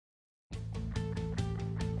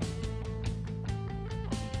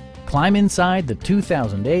Climb inside the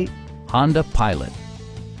 2008 Honda Pilot.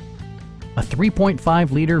 A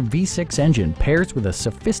 3.5-liter V6 engine pairs with a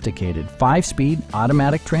sophisticated 5-speed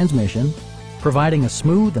automatic transmission, providing a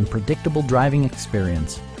smooth and predictable driving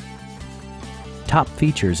experience. Top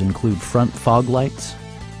features include front fog lights,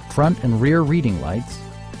 front and rear reading lights,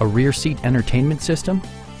 a rear seat entertainment system,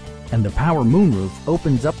 and the power moonroof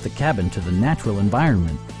opens up the cabin to the natural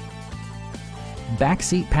environment.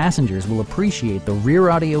 Backseat passengers will appreciate the rear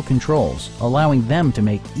audio controls, allowing them to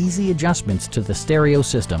make easy adjustments to the stereo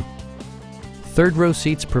system. Third-row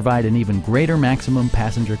seats provide an even greater maximum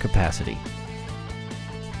passenger capacity.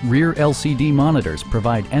 Rear LCD monitors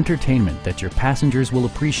provide entertainment that your passengers will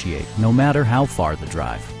appreciate no matter how far the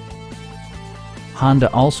drive.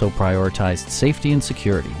 Honda also prioritized safety and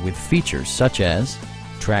security with features such as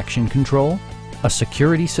traction control, a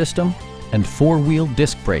security system, and 4-wheel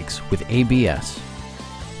disc brakes with ABS.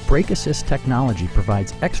 Brake assist technology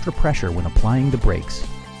provides extra pressure when applying the brakes.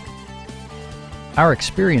 Our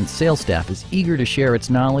experienced sales staff is eager to share its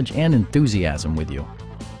knowledge and enthusiasm with you.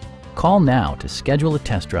 Call now to schedule a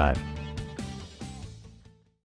test drive.